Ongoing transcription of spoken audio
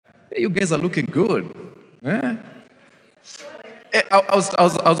Hey, you guys are looking good. Eh? I was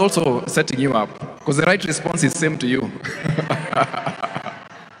also setting you up because the right response is same to you. In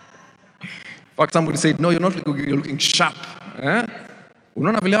fact, somebody said, no, you're not looking, you're looking sharp. Eh?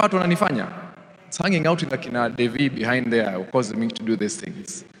 Unaona vile watu wananifanya? It's hanging out with Akina Devi behind there who caused me to do these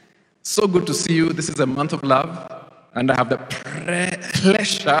things. So good to see you. This is a month of love, and I have the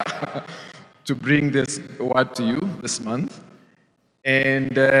pleasure to bring this word to you this month.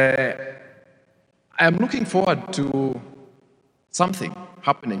 And I'm looking forward to something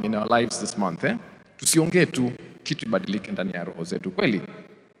happening in our lives this month. Tusiongee tu kitu ibadilike ndani ya roho zetu kweli.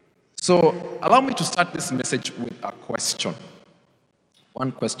 So allow me to start this message with a question.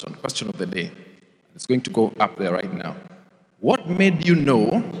 One question of the day. It's going to go up there right now. What made you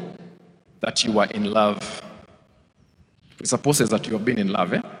know that you are in love? It supposes that you have been in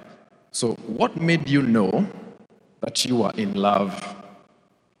love. So what made you know that you are in love?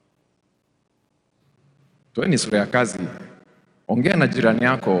 Tueni sura ya kazi. Ongea na jirani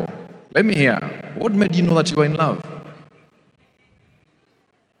yako. Let me hear. What made you know that you are in love?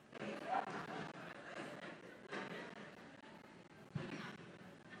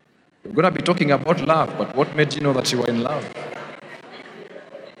 We're going to be talking about love, but what made you know that you were in love?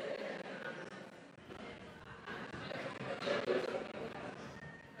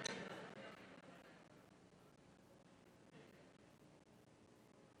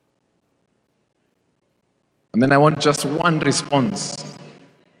 And then I want just one response.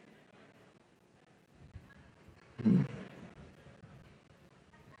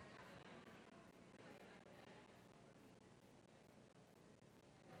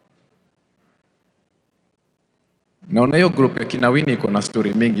 Naona hiyo group ya kina Winnie iko na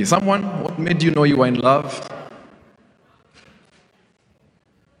story mingi. Someone, what made you know you were in love?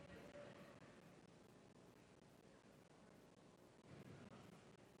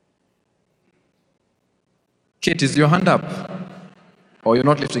 Kate, is your hand up? Or you're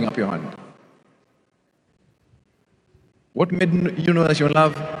not lifting up your hand? What made you know that you're in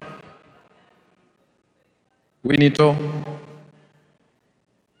love? Winito?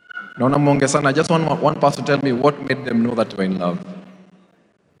 Naona mwonge sana. I just want one person to tell me what made them know that you were in love.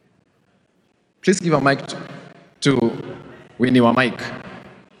 Please give a mic to Winnie wa mic.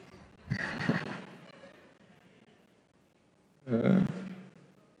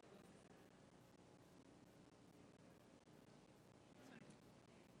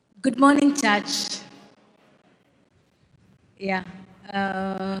 Good morning, church. Yeah.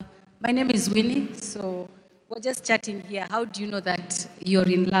 My name is Winnie, so we're just chatting here. How do you know that you're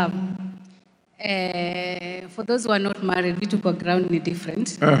in love? For those who are not married, we took a ground in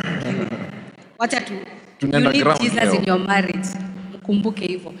different. Wacha tu. You need Jesus in your marriage. Mkumbuke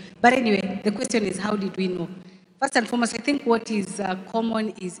hivyo. But anyway, the question is, how did we know? First and foremost, I think what is common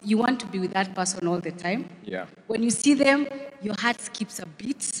is you want to be with that person all the time. Yeah. When you see them, your heart skips a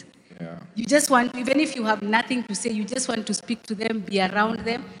beat. Yeah. You just want, even if you have nothing to say, you just want to speak to them, be around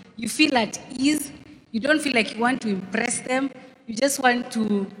them. You feel at ease. You don't feel like you want to impress them. You just want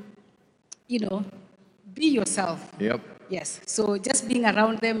to, be yourself. Yep. Yes. So just being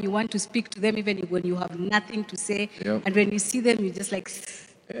around them, you want to speak to them even when you have nothing to say. Yep. And when you see them, you just like,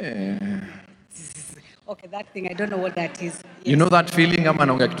 okay, that thing, I don't know what that is. Yes. You know that feeling ama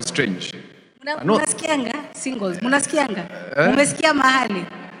naongea kitu strange? Munasikianga singles, munasikianga. Umesikia mahali.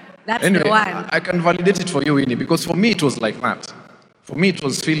 That's anyway, the one. I can validate it for you, Winnie, because for me it was like that. For me it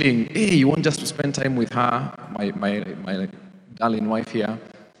was feeling, hey, you want just to spend time with her, my darling wife here,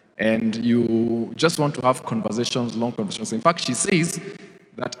 and you just want to have conversations, long conversations. In fact, she says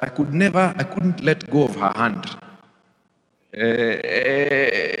that I couldn't let go of her hand.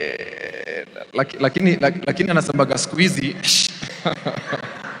 Lakini anasemaga siku hizi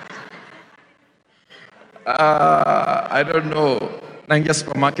I don't know. Naingia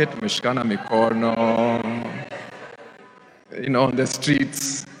supermarket, umeshikana mikono, on the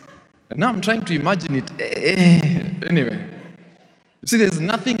streets. And now I'm trying to imagine it. Anyway, you see, there's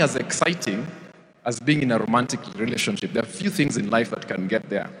nothing as exciting as being in a romantic relationship. There are few things in life that can get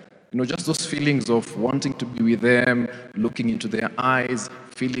there. Just those feelings of wanting to be with them, looking into their eyes,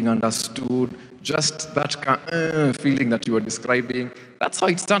 feeling understood, just that feeling that you were describing. That's how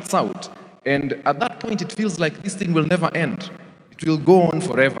it starts out. And at that point, it feels like this thing will never end. It will go on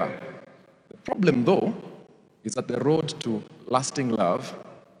forever. The problem, though, is that the road to lasting love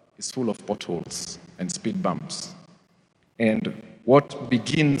is full of potholes and speed bumps. And what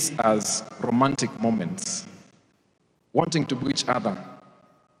begins as romantic moments, wanting to be each other,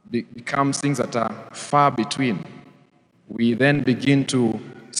 becomes things that are far between. We then begin to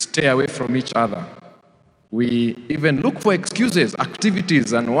stay away from each other. We even look for excuses,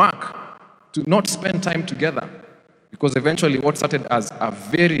 activities, and work to not spend time together. Because eventually what started as a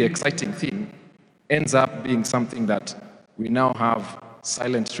very exciting thing ends up being something that we now have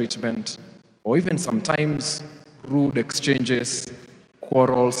silent treatment, or even sometimes rude exchanges,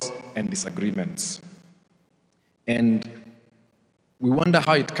 quarrels, and disagreements. And we wonder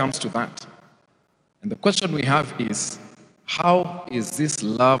how it comes to that. And the question we have is, how is this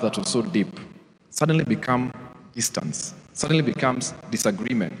love that was so deep suddenly become distance, suddenly becomes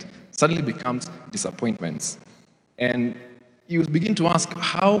disagreement, suddenly becomes disappointments? And you begin to ask,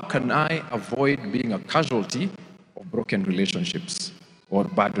 how can I avoid being a casualty of broken relationships or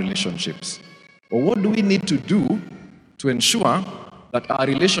bad relationships? Or what do we need to do to ensure that our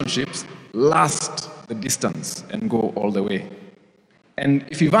relationships last the distance and go all the way? And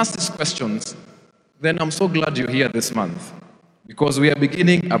if you've asked these questions, then I'm so glad you're here this month, because we are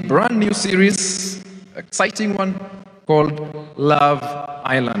beginning a brand new series, exciting one, called Love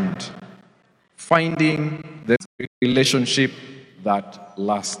Island, finding the relationship that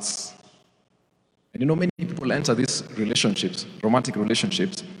lasts. And many people enter these relationships, romantic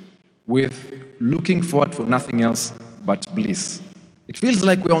relationships, with looking forward for nothing else but bliss. It feels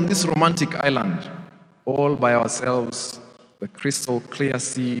like we're on this romantic island, all by ourselves, the crystal clear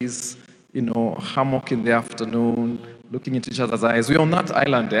seas, hammock in the afternoon, looking into each other's eyes. We're on that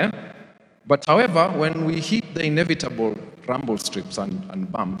island, eh? But however, when we hit the inevitable rumble strips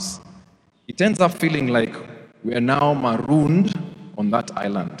and bumps, it ends up feeling like we are now marooned on that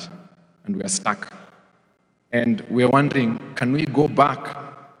island, and we are stuck. And we're wondering, can we go back?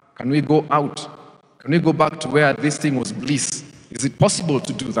 Can we go out? Can we go back to where this thing was bliss? Is it possible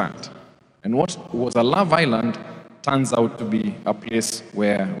to do that? And what was a love island turns out to be a place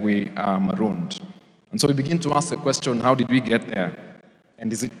where we are marooned. And so we begin to ask the question, how did we get there?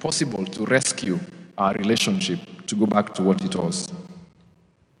 And is it possible to rescue our relationship to go back to what it was?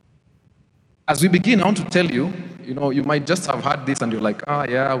 As we begin, I want to tell you, you might just have heard this and you're like,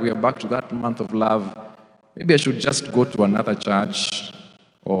 yeah, we are back to that month of love. Maybe I should just go to another church,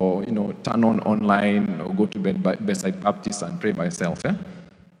 or turn on online, or go to Bedside Baptist and pray myself.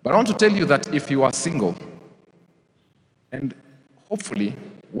 But I want to tell you that if you are single and hopefully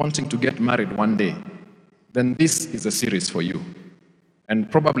wanting to get married one day, then this is a series for you.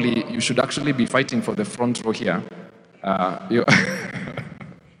 And probably you should actually be fighting for the front row here.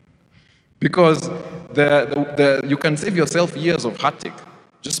 Because you can save yourself years of heartache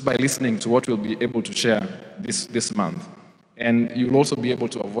just by listening to what we'll be able to share this month. And you'll also be able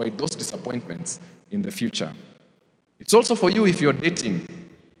to avoid those disappointments in the future. It's also for you if you're dating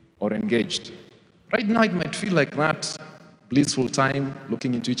or engaged. Right now it might feel like that blissful time,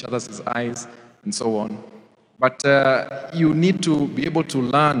 looking into each other's eyes and so on. But you need to be able to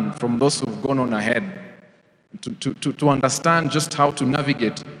learn from those who've gone on ahead to understand just how to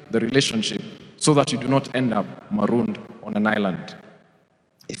navigate the relationship so that you do not end up marooned on an island.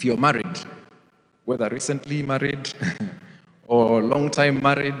 If you're married, whether recently married or long time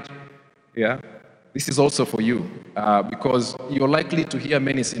married, this is also for you, because you're likely to hear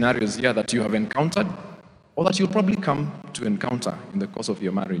many scenarios here that you have encountered or that you'll probably come to encounter in the course of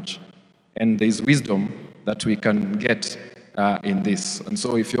your marriage. And there's wisdom that we can get in this. And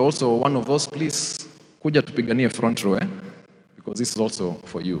so if you're also one of those, please kuja tupiganie front row, because this is also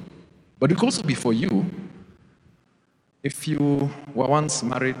for you. But it could also be for you if you were once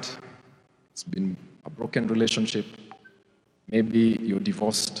married, it's been a broken relationship, maybe you're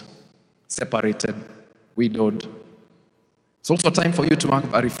divorced, separated, widowed. It's also time for you to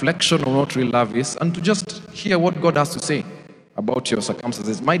have a reflection on what real love is and to just hear what God has to say about your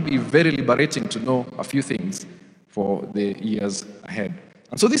circumstances. It might be very liberating to know a few things for the years ahead.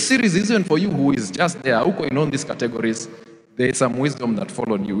 And so this series isn't for you who is just there, who in all these categories. There is some wisdom that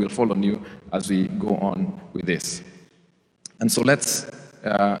will follow you as we go on with this. And so let's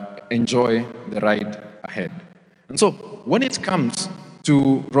enjoy the ride ahead. And so when it comes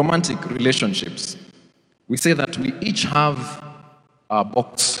to romantic relationships, we say that we each have a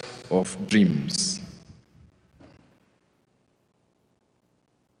box of dreams.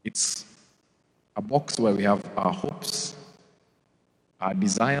 It's a box where we have our hopes, our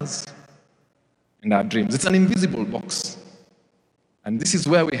desires, and our dreams. It's an invisible box. And this is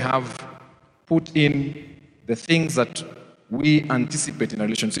where we have put in the things that we anticipate in a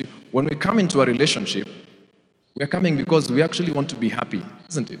relationship. When we come into a relationship, we are coming because we actually want to be happy,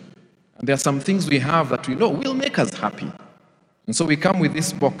 isn't it? And there are some things we have that we know will make us happy. And so we come with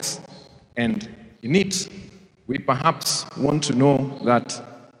this box, and in it, we perhaps want to know that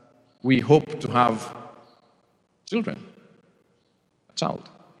we hope to have children,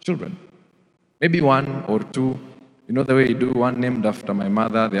 children. Maybe one or two. You know the way you do, one named after my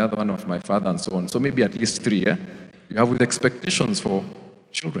mother, the other one of my father, and so on. So maybe at least three, yeah? You have with expectations for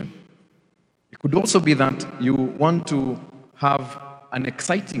children. It could also be that you want to have an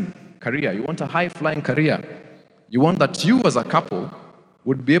exciting career. You want a high-flying career. You want that you as a couple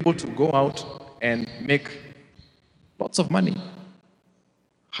would be able to go out and make lots of money.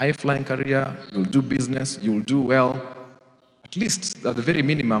 High-flying career, you'll do business, you'll do well. At least, at the very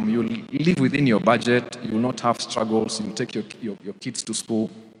minimum, you'll live within your budget, you'll not have struggles, you'll take your kids to school,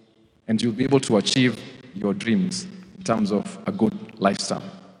 and you'll be able to achieve your dreams in terms of a good lifestyle.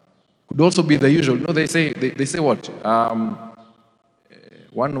 Could also be the usual. You know, they say what?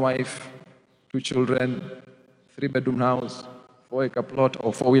 One wife, 2 children, 3-bedroom house, 4-acre plot,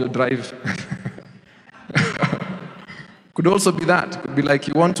 or 4-wheel drive. Could also be that. Could be like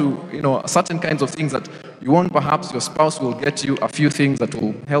you want to, certain kinds of things that you want. Perhaps your spouse will get you a few things that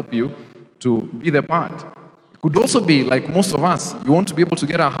will help you to be the part. It could also be like most of us. You want to be able to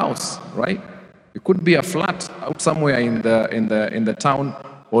get a house, right? It could be a flat out somewhere in the town,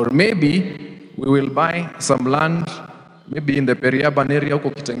 or maybe we will buy some land, maybe in the peri-urban area,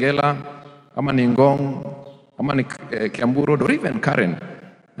 huko Kitengela, ama ni Ngong, ama ni Kiambu Road, or even Karen,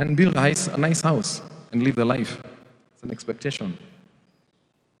 and build a nice house and live the life. It's an expectation.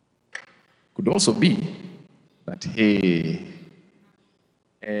 Could also be that, hey,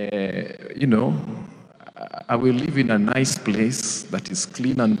 I will live in a nice place that is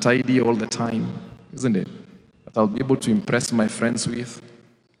clean and tidy all the time, isn't it? That I'll be able to impress my friends with,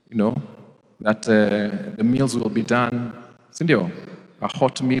 that the meals will be done, isn't it? A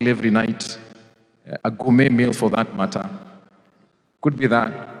hot meal every night, a gourmet meal for that matter. Could be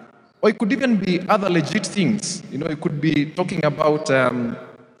that. Or it could even be other legit things. It could be talking about,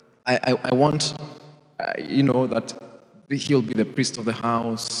 I want, that he'll be the priest of the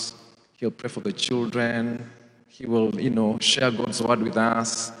house, he'll pray for the children, he will, share God's word with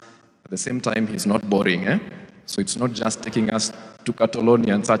us. At the same time, he's not boring, eh? So it's not just taking us to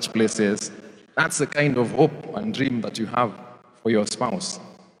Catalonia and such places. That's the kind of hope and dream that you have for your spouse.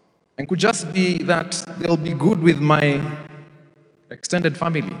 And could just be that they'll be good with my extended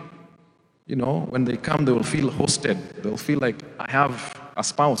family. When they come, they will feel hosted. They'll feel like I have a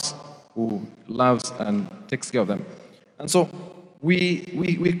spouse who loves and takes care of them. And so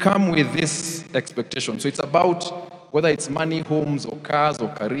we come with this expectation. So it's about whether it's money, homes, or cars, or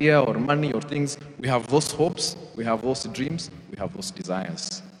career, or money, or things. We have those hopes, we have those dreams, we have those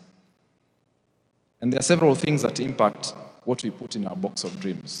desires. And there are several things that impact what we put in our box of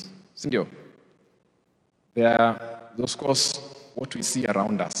dreams. Sindio? There are, of course, what we see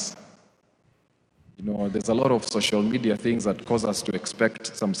around us. There's a lot of social media things that cause us to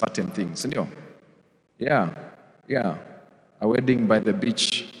expect some certain things. Yeah. A wedding by the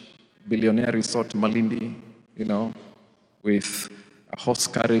beach, billionaire resort, Malindi, with a horse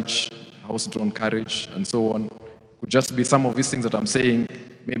carriage, horse-drawn carriage, and so on. Could just be some of these things that I'm saying.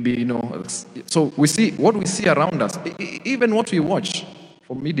 Maybe, so we see what we see around us, even what we watch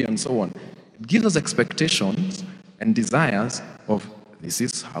from media and so on. It gives us expectations and desires of this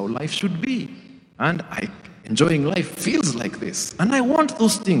is how life should be. And enjoying life feels like this. And I want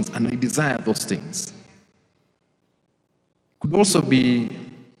those things, and I desire those things. Could also be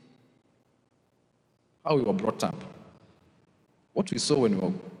how we were brought up. What we saw when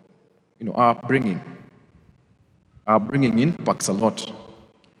we were, our upbringing. Our upbringing impacts a lot.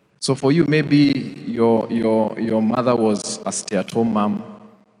 So for you, maybe your mother was a stay-at-home mom,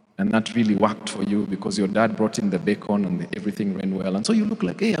 and that really worked for you because your dad brought in the bacon and everything ran well. And so you look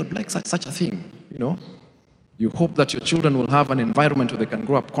like, hey, I'd like such a thing, You hope that your children will have an environment where they can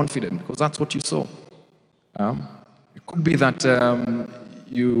grow up confident because that's what you saw. It could be that on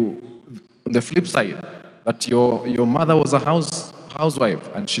the flip side, that your mother was a housewife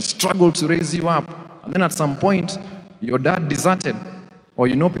and she struggled to raise you up. And then at some point, your dad deserted. Or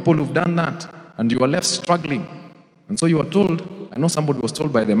people who've done that and you are left struggling. And so you were told, I know somebody was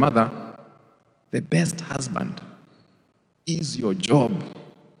told by the mother, the best husband is your job.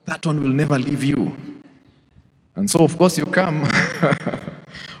 That one will never leave you. And so, of course, you come,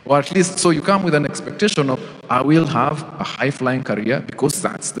 or at least, so you come with an expectation of, I will have a high-flying career because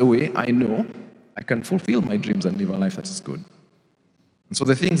that's the way I know I can fulfill my dreams and live a life that is good. And so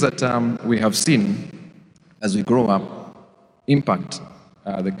the things that we have seen as we grow up impact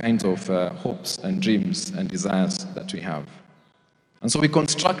the kinds of hopes and dreams and desires that we have. And so we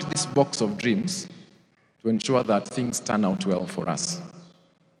construct this box of dreams to ensure that things turn out well for us.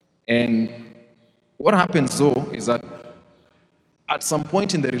 And what happens though is that at some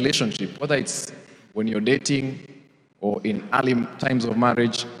point in the relationship, whether it's when you're dating or in early times of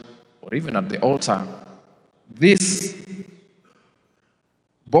marriage, or even at the altar, this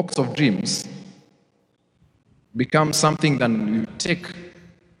box of dreams becomes something that you take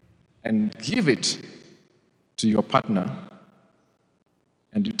and give it to your partner,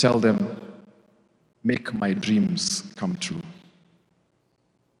 and you tell them, make my dreams come true.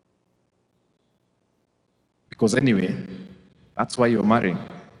 Because anyway, that's why you're marrying.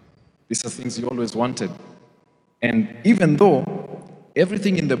 These are things you always wanted. And even though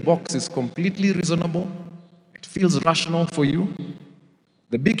everything in the box is completely reasonable, it feels rational for you,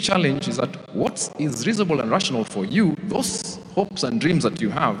 the big challenge is that what is reasonable and rational for you, those hopes and dreams that you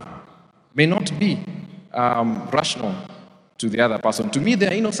have, may not be rational to the other person. To me,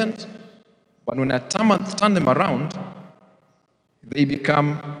 they're innocent, but when I turn them around, they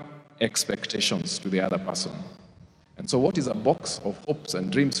become expectations to the other person. And so what is a box of hopes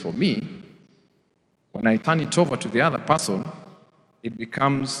and dreams for me, when I turn it over to the other person, it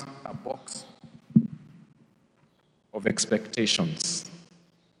becomes a box of expectations.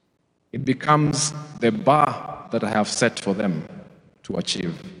 It becomes the bar that I have set for them to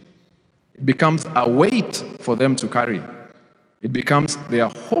achieve. It becomes a weight for them to carry. It becomes their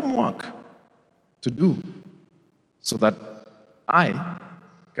homework to do so that I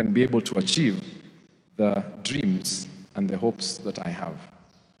can be able to achieve the dreams and the hopes that I have.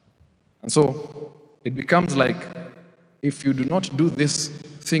 And so it becomes like, if you do not do these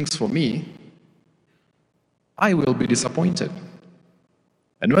things for me, I will be disappointed.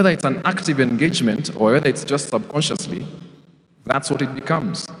 And whether it's an active engagement or whether it's just subconsciously, that's what it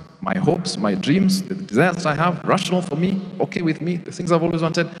becomes. My hopes, my dreams, the desires I have, rational for me, okay with me, the things I've always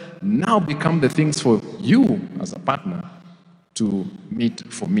wanted, now become the things for you as a partner to meet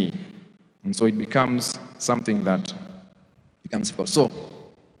for me. And so it becomes something that becomes difficult. So,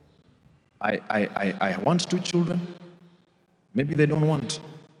 I want 2 children. Maybe they don't want.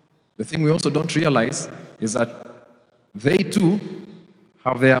 The thing we also don't realize is that they too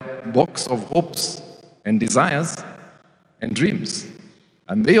have their box of hopes and desires and dreams.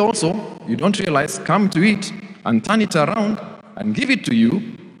 And they also, you don't realize, come to it and turn it around and give it to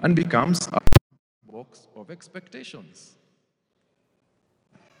you and becomes a box of expectations.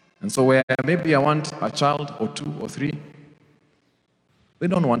 And so where maybe I want a child or 2 or 3, they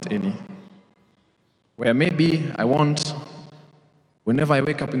don't want any. Where maybe I want, whenever I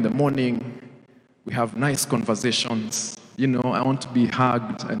wake up in the morning, we have nice conversations. You know, I want to be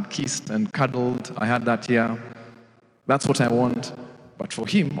hugged and kissed and cuddled. I had that here. That's what I want. But for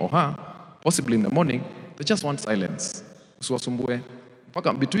him or her, possibly in the morning, they just want silence. Usiwasumbue.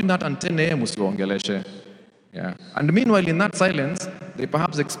 Between that and 10 a.m. usiwaongeleshe. Yeah. And meanwhile, in that silence, they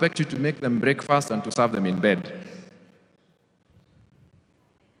perhaps expect you to make them breakfast and to serve them in bed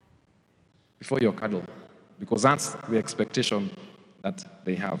before you cuddle, because that's the expectation that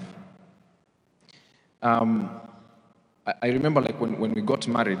they have. I remember, like, when we got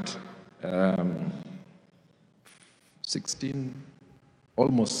married,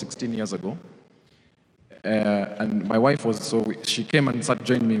 almost 16 years ago, and my wife she came and started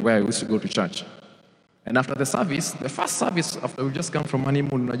joining me where I used to go to church. And after the service, the first service after we just come from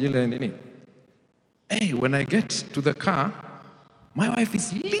honeymoon, hey, when I get to the car, my wife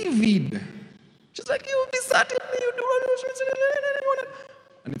is livid. She's like, you deserted me, you do what.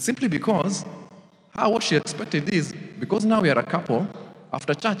 And it's simply because what she expected is, because now we are a couple,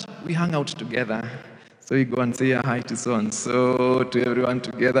 after church, we hang out together. So you go and say hi to so-and-so, to everyone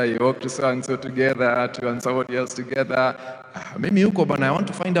together, you walk to so-and-so together, to somebody else together. Maybe huko bana, I want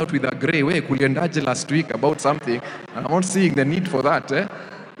to find out with a grey way, kuliendaje last week about something, and I'm not seeing the need for that.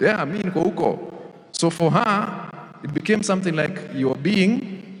 Yeah, me niko huko. So for her, it became something like, you're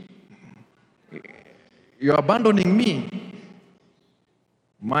abandoning me.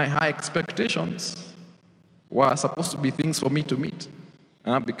 My high expectations were supposed to be things for me to meet.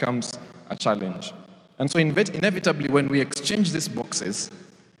 And that becomes a challenge. And so inevitably, when we exchange these boxes,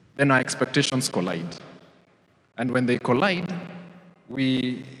 then our expectations collide. And when they collide,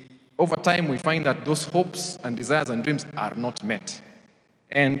 over time, we find that those hopes and desires and dreams are not met.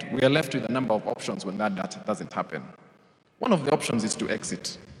 And we are left with a number of options when that doesn't happen. One of the options is to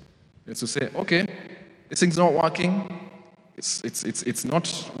exit. It's to say, okay, this thing's not working. It's not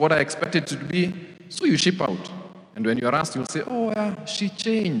what I expected it to be. So you ship out. And when you're asked, you'll say, oh, yeah, she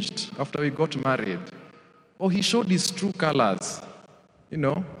changed after we got married. Or he showed his true colors,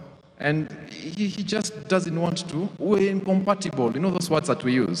 and he just doesn't want to. We're incompatible. Those words that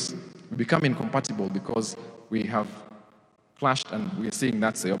we use. We become incompatible because we have clashed, and we're seeing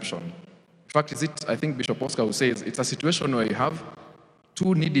that's the option. In fact, I think Bishop Oscar will say, it's a situation where you have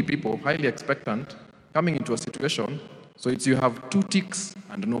 2 needy people, highly expectant, coming into a situation, So it's you have 2 ticks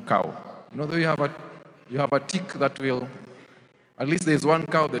and no cow. You know, though you have a tick that will, at least there's 1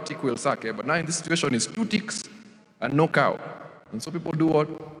 cow the tick will suck. But now in this situation, it's 2 ticks and no cow. And so people do what?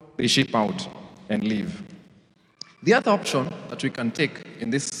 They ship out and leave. The other option that we can take in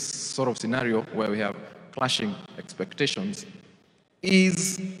this sort of scenario where we have clashing expectations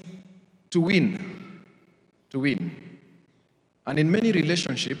is to win. To win. And in many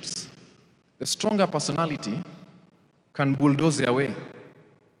relationships, the stronger personality can bulldoze their way.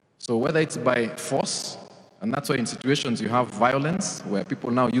 So whether it's by force, and that's why in situations you have violence, where people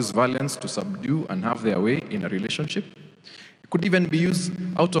now use violence to subdue and have their way in a relationship. It could even be used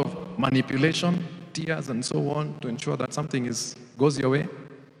out of manipulation, tears and so on, to ensure that something goes your way.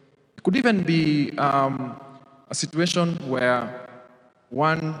 It could even be a situation where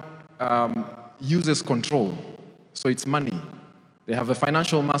one uses control. So it's money. They have a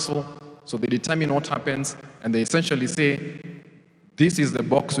financial muscle, so they determine what happens, and they essentially say, this is the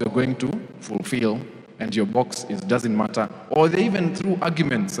box we're going to fulfill, and your box doesn't matter. Or they even through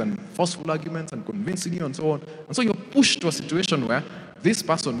arguments and forceful arguments and convincing you and so on. And so you're pushed to a situation where this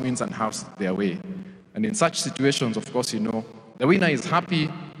person wins and has their way. And in such situations, of course, the winner is happy,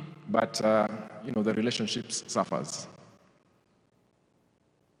 but the relationship suffers.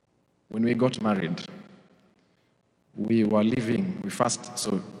 When we got married,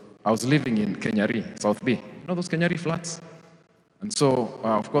 I was living in Kenyari, South Bay. You know those Kenyari flats? And so,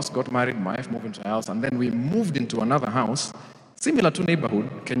 of course, got married, my wife moved into a house, and then we moved into another house, similar to neighborhood,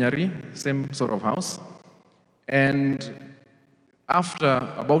 Kenyari, same sort of house. And after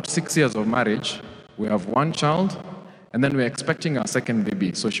about 6 years of marriage, we have 1 child, and then we're expecting our second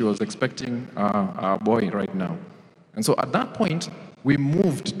baby. So she was expecting a boy right now. And so at that point, we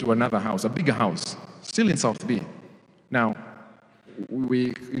moved to another house, a bigger house, still in South Bay. Now,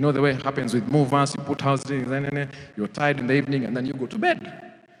 the way it happens with movers, you put houses in, you're tired in the evening, and then you go to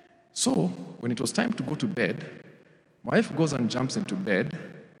bed. So, when it was time to go to bed, my wife goes and jumps into bed,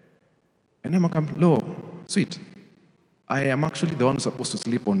 and I'm like, "Lo, sweet, I am actually the one who's supposed to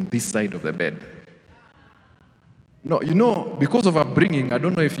sleep on this side of the bed." No, because of upbringing, I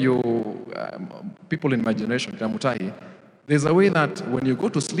don't know if people in my generation, Kamutahi, there's a way that when you go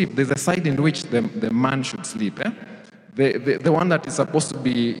to sleep, there's a side in which the man should sleep. The one that is supposed to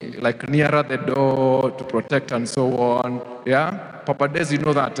be like nearer the door to protect and so on. Yeah? Papa Des, you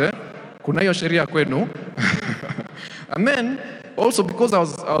know that, Kuna hiyo sheria kwenu. And then, also because I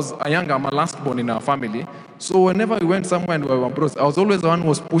was a younger, I'm a last born in our family, so whenever we went somewhere and we were abroad, I was always the one who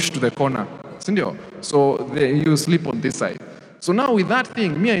was pushed to the corner. So you sleep on this side. So now with that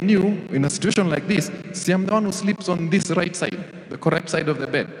thing, I knew in a situation like this, I'm the one who sleeps on this right side, the correct side of the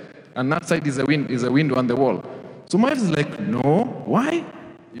bed. And that side is a window on the wall. So my wife is like, "No, why?"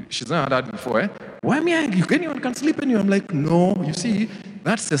 She's not had that before. "Why anyone can sleep anywhere?" I'm like, "No, you see,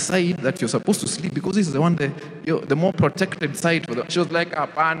 that's the side that you're supposed to sleep because this is the one, the more protected side." She was like,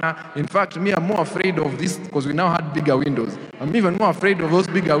 "Apana. In fact, I'm more afraid of this because we now had bigger windows. I'm even more afraid of those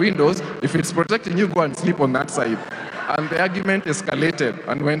bigger windows. If it's protecting you, go and sleep on that side." And the argument escalated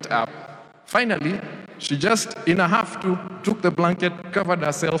and went up. Finally, she just, in a half took the blanket, covered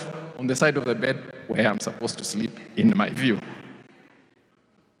herself on the side of the bed where I'm supposed to sleep, in my view.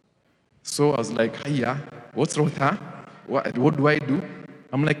 So I was like, "Hiya, what's wrong with her? What do I do?"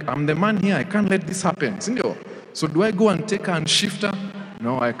 I'm like, "I'm the man here. I can't let this happen. So do I go and take her and shift her?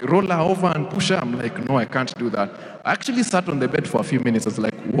 No, I roll her over and push her." I'm like, "No, I can't do that." I actually sat on the bed for a few minutes. I was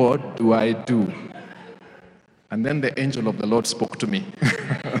like, "What do I do?" And then the angel of the Lord spoke to me.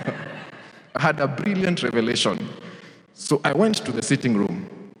 I had a brilliant revelation. So I went to the sitting room.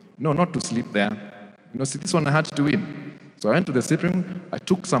 No, not to sleep there. See, this one I had to win. So I went to the sitting room, I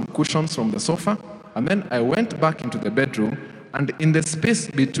took some cushions from the sofa, and then I went back into the bedroom, and in the space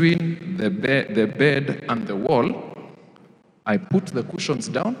between the bed and the wall, I put the cushions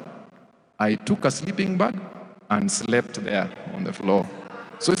down, I took a sleeping bag, and slept there on the floor.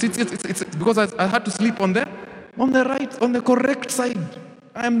 So it's because I had to sleep on the right, on the correct side.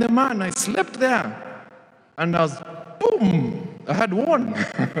 I am the man, I slept there. And I was, boom, I had won.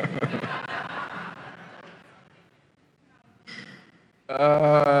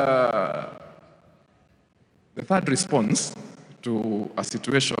 The third response to a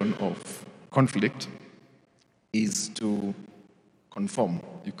situation of conflict is to conform.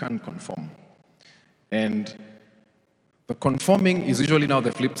 You can't conform. And the conforming is usually now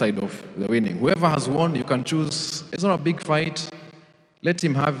the flip side of the winning. Whoever has won, you can choose. It's not a big fight. Let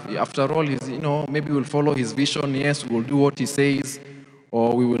him have, after all, maybe we'll follow his vision. Yes, we'll do what he says,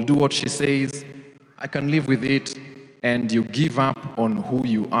 or we will do what she says. I can live with it. And you give up on who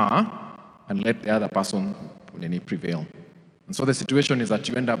you are and let the other person, and any prevail. And so the situation is that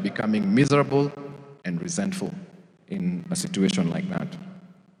you end up becoming miserable and resentful in a situation like that.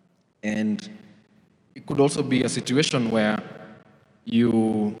 And it could also be a situation where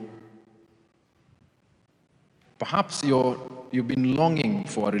perhaps you've been longing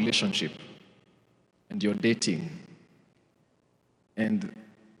for a relationship and you're dating, and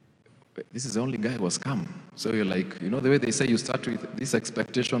this is the only guy who has come. So you're like, the way they say you start with these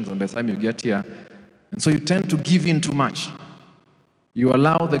expectations, and by the time you get here, and so you tend to give in too much. You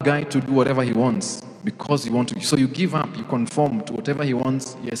allow the guy to do whatever he wants because you want to. So you give up, you conform to whatever he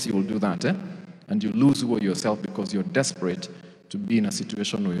wants. Yes, you will do that. And you lose yourself because you're desperate to be in a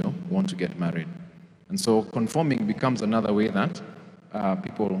situation where you want to get married. And so conforming becomes another way that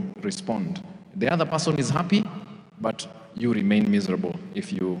people respond. The other person is happy, but you remain miserable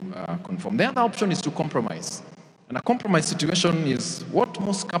if you conform. The other option is to compromise. And a compromise situation is what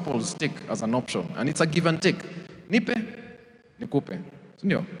most couples take as an option. And it's a give and take. Nipe, nikupe.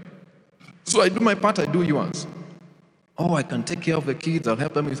 So I do my part, I do yours. Oh, I can take care of the kids, I'll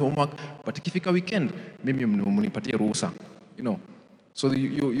help them with homework, but ikifika weekend, mimi munipatie ruhusa. So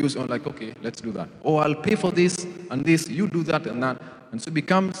you use like, okay, let's do that. Oh, I'll pay for this and this, you do that and that. And so it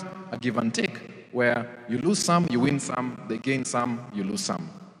becomes a give and take where you lose some, you win some, they gain some, you lose some.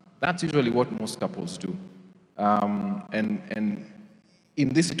 That's usually what most couples do. And in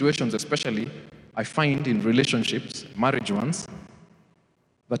these situations especially, I find in relationships, marriage ones,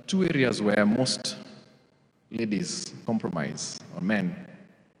 the two areas where most ladies compromise, or men,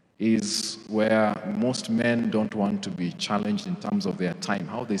 is where most men don't want to be challenged in terms of their time,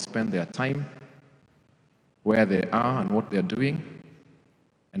 how they spend their time, where they are and what they're doing,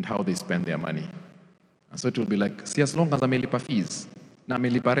 and how they spend their money. And so it will be like, see, as long as amelipa fees, na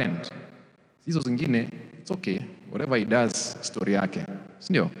amelipa rent, hizo zingine, it's okay, whatever he does, story yake,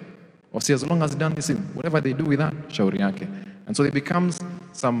 sindio? Or see, as long as he done this, whatever they do with that, shauri yake. And so it becomes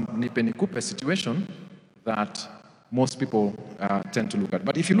some nipe nikupe situation that most people tend to look at.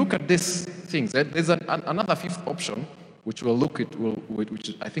 But if you look at these things, there's another fifth option, which we'll look at,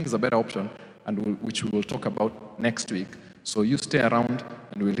 which I think is a better option, and which we will talk about next week. So you stay around,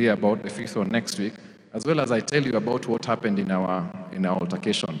 and we'll hear about the fifth one next week, as well as I tell you about what happened in our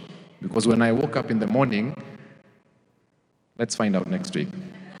altercation. Because when I woke up in the morning, let's find out next week.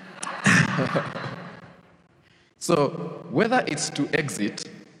 So whether it's to exit,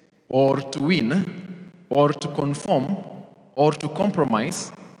 or to win, or to conform, or to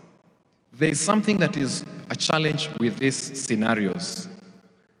compromise, there is something that is a challenge with these scenarios.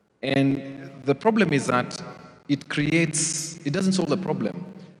 And the problem is that it doesn't solve the problem.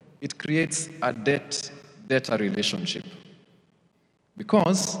 It creates a debtor relationship.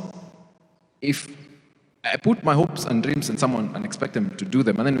 Because if I put my hopes and dreams in someone and expect them to do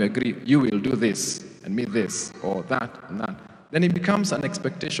them, and then we agree, you will do this, and me this, or that, and that, then it becomes an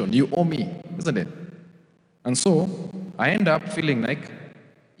expectation. You owe me, isn't it? And so I end up feeling like,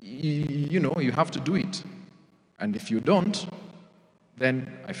 you have to do it. And if you don't,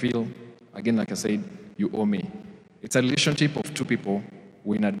 then I feel, again, like I said, you owe me. It's a relationship of two people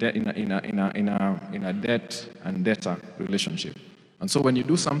in a debt and debtor relationship. And so when you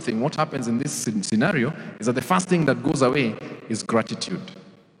do something, what happens in this scenario is that the first thing that goes away is gratitude.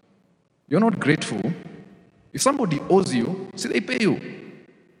 You're not grateful. If somebody owes you, see, they pay you.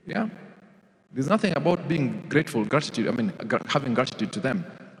 Yeah? There's nothing about being grateful, having gratitude to them.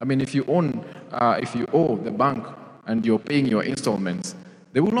 If you owe the bank and you're paying your installments,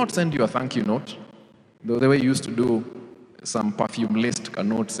 they will not send you a thank you note. The way you used to do some perfume-laced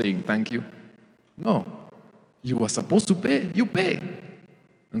note saying thank you. No. You were supposed to pay, you pay.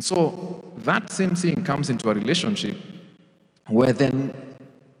 And so that same thing comes into a relationship where then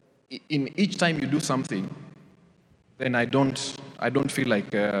in each time you do something, then I don't feel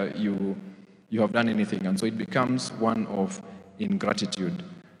like you have done anything. And so it becomes one of ingratitude.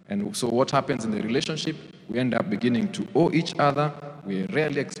 And so what happens in the relationship, we end up beginning to owe each other. We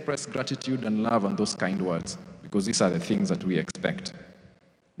rarely express gratitude and love and those kind words, because these are the things that we expect.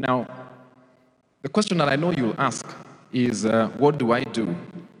 Now, the question that I know you'll ask is, what do I do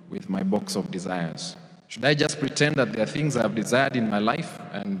with my box of desires? Should I just pretend that there are things I've desired in my life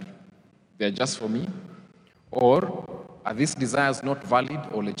and they're just for me? Or are these desires not valid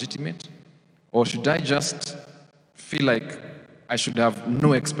or legitimate? Or should I just feel like I should have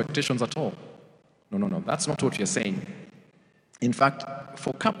no expectations at all? No, that's not what you're saying. In fact,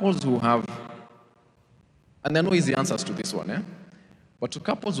 for couples who have, and there are no easy answers to this one, but to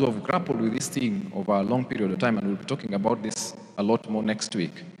couples who have grappled with this thing over a long period of time, and we'll be talking about this a lot more next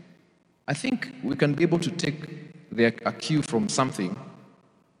week, I think we can be able to take a cue from something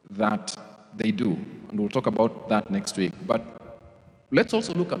that they do. And we'll talk about that next week. But let's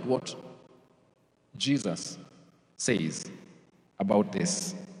also look at what Jesus says about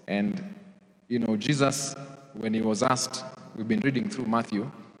this. And, Jesus, when he was asked, we've been reading through Matthew,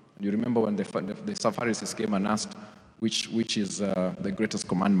 and you remember when the Pharisees came and asked which is the greatest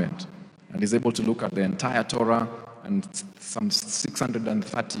commandment. And he's able to look at the entire Torah and some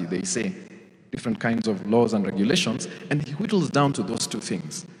 630, they say, different kinds of laws and regulations, and he whittles down to those two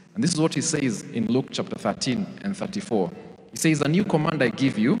things. And this is what he says in Luke chapter 13 and 34. He says, "A new command I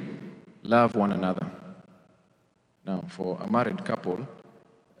give you, love one another." Now, for a married couple,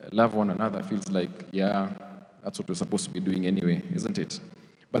 love one another feels like, yeah, that's what we're supposed to be doing anyway, isn't it?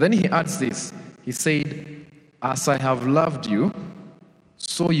 But then he adds this. He said, "As I have loved you,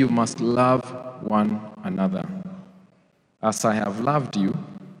 so you must love one another. As I have loved you,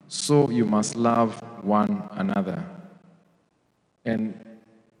 so you must love one another." And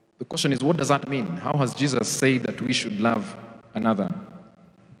the question is, what does that mean? How has Jesus said that we should love another?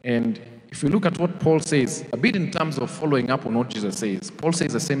 And if we look at what Paul says, a bit in terms of following up on what Jesus says, Paul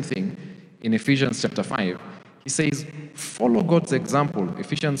says the same thing in Ephesians chapter 5. He says, follow God's example,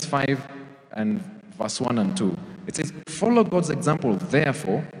 Ephesians 5 and verse 1 and 2. It says, follow God's example,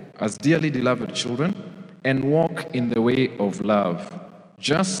 therefore, as dearly beloved children, and walk in the way of love,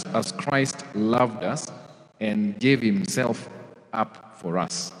 just as Christ loved us and gave himself up for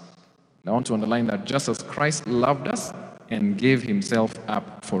us. And I want to underline that, just as Christ loved us and gave himself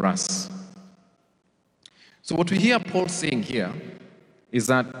up for us. So what we hear Paul saying here is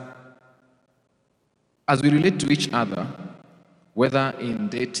that as we relate to each other, whether in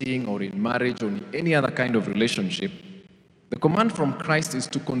dating or in marriage or in any other kind of relationship, the command from Christ is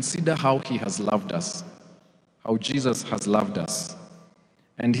to consider how he has loved us, how Jesus has loved us.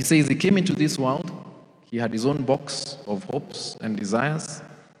 And he says he came into this world, he had his own box of hopes and desires,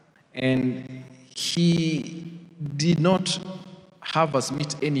 and he did not have us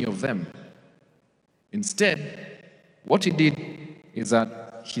meet any of them. Instead, what he did is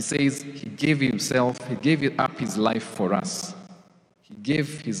that he says he gave up his life for us. He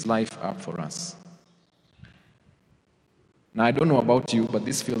gave his life up for us. Now, I don't know about you, but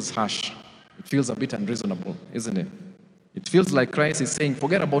this feels harsh. It feels a bit unreasonable, isn't it? It feels like Christ is saying,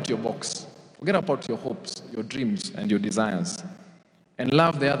 forget about your box. Forget about your hopes, your dreams, and your desires. And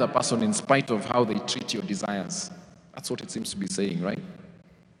love the other person in spite of how they treat your desires. That's what it seems to be saying, right?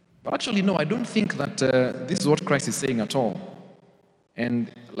 But actually, no, I don't think that this is what Christ is saying at all.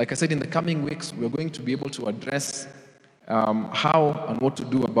 And like I said, in the coming weeks, we're going to be able to address how and what to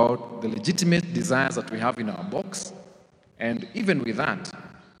do about the legitimate desires that we have in our box. And even with that,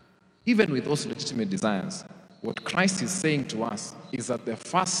 even with those legitimate desires, what Christ is saying to us is that the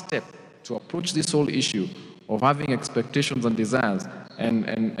first step to approach this whole issue of having expectations and desires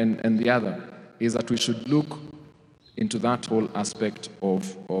and the other is that we should look into that whole aspect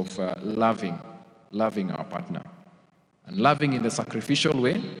of loving our partner. And loving in the sacrificial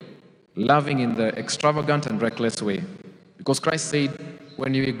way, loving in the extravagant and reckless way. Because Christ said,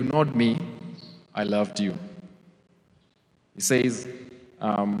 when you ignored me, I loved you. He says,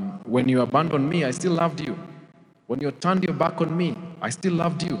 when you abandoned me, I still loved you. When you turned your back on me, I still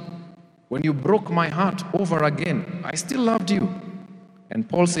loved you. When you broke my heart over again, I still loved you. And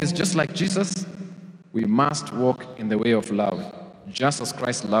Paul says, just like Jesus, we must walk in the way of love, just as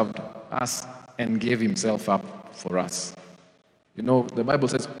Christ loved us and gave himself up for us. You know, the Bible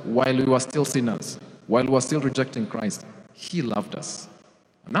says, while we were still sinners, while we were still rejecting Christ, he loved us.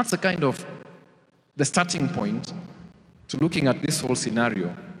 And that's the starting point to looking at this whole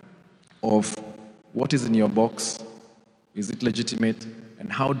scenario of what is in your box, is it legitimate,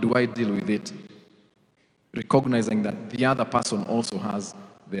 and how do I deal with it, recognizing that the other person also has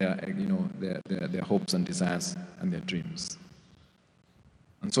their hopes and desires and their dreams.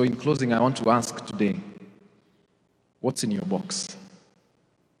 And so in closing, I want to ask today, what's in your box?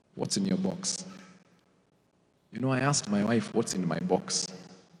 What's in your box? You know, I asked my wife, what's in my box,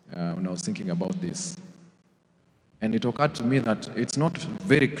 when I was thinking about this. And it occurred to me that it's not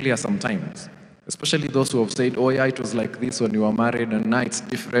very clear sometimes, especially those who have said, oh yeah, it was like this when you were married and now it's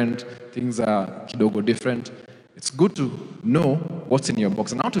different, things are kidogo different. It's good to know what's in your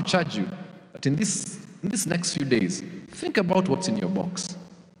box. And I want to charge you that in this next few days, think about what's in your box.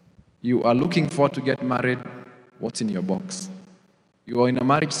 You are looking forward to get married, what's in your box? You are in a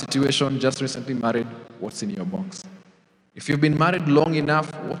marriage situation, just recently married, what's in your box? If you've been married long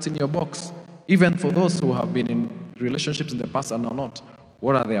enough, what's in your box? Even for those who have been in relationships in the past and are not,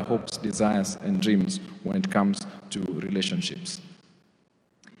 what are their hopes, desires, and dreams when it comes to relationships?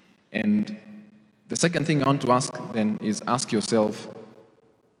 And the second thing I want to ask then is ask yourself,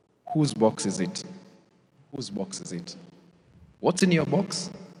 whose box is it? Whose box is it? What's in your box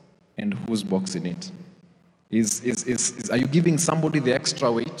and whose box in it? Are you giving somebody the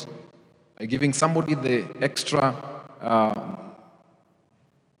extra weight? Are you giving somebody the extra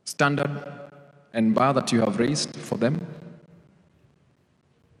standard and bar that you have raised for them?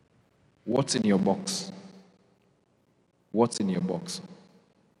 What's in your box? What's in your box?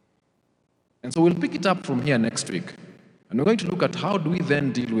 And so we'll pick it up from here next week. And we're going to look at how do we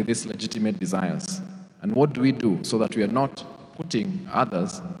then deal with these legitimate desires? And what do we do so that we are not putting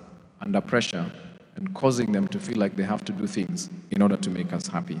others under pressure and causing them to feel like they have to do things in order to make us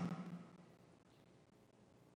happy?